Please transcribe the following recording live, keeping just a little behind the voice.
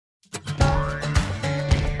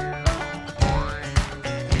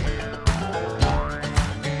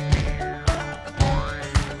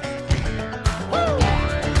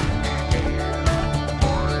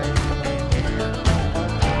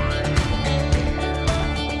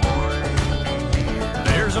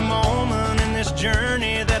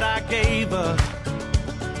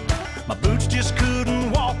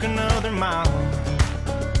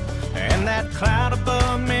that cloud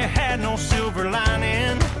above me had no silver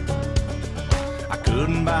lining. I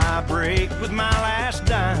couldn't buy a break with my last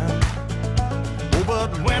dime. Oh, but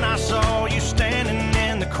when I saw you standing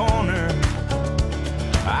in the corner,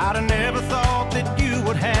 I'd have never thought that you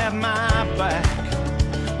would have my back.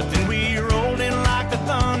 But then we rolled in like the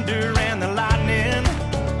thunder and the lightning,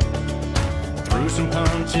 threw some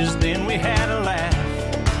punches, then we had a laugh.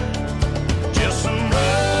 Just some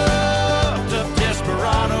roughed up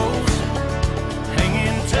desperadoes,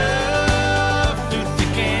 hanging tough through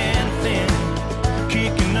thick and thin,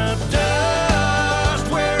 kicking up dust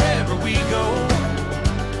wherever we go.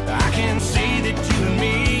 I can see that you and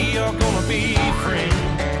me are gonna be friends.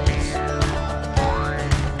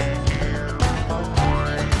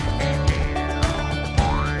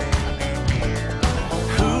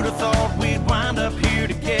 Who'd have thought we'd wind up here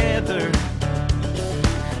together?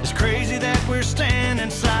 It's crazy that we're standing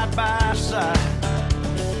side by side,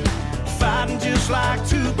 fighting just like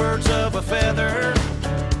two birds of a feather.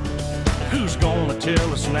 Who's gonna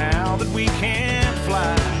tell us now that we can't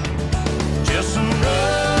fly? Just some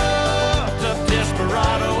roughed up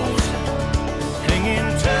desperadoes, hanging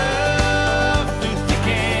tough through thick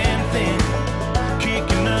and thin,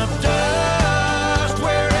 kicking up dust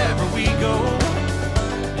wherever we go.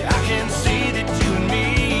 Yeah, I can see that you and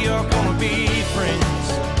me are gonna be friends.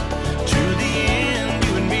 To the end,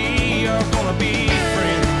 you and me are gonna be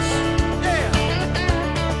friends. Yeah.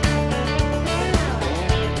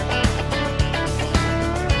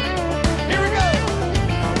 Here we go.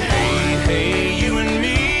 Hey, hey, you and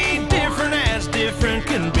me, different as different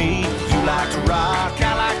can be. You like to rock,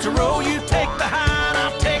 I like to roll. You take the high and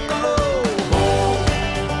I'll take the low. Whoa,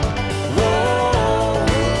 whoa,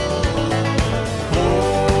 whoa,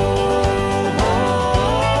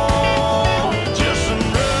 whoa. Just some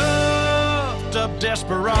roughed up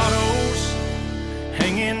desperados,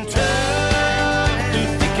 hanging tough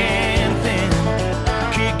through thick and thin,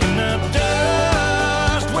 kicking up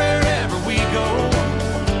dust wherever we go.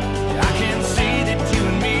 I can see that you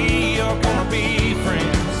and me are gonna be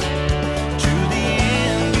friends. To the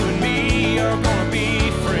end, you and me are gonna be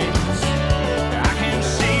friends. I can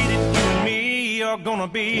see that you and me are gonna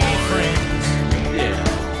be friends. Yeah.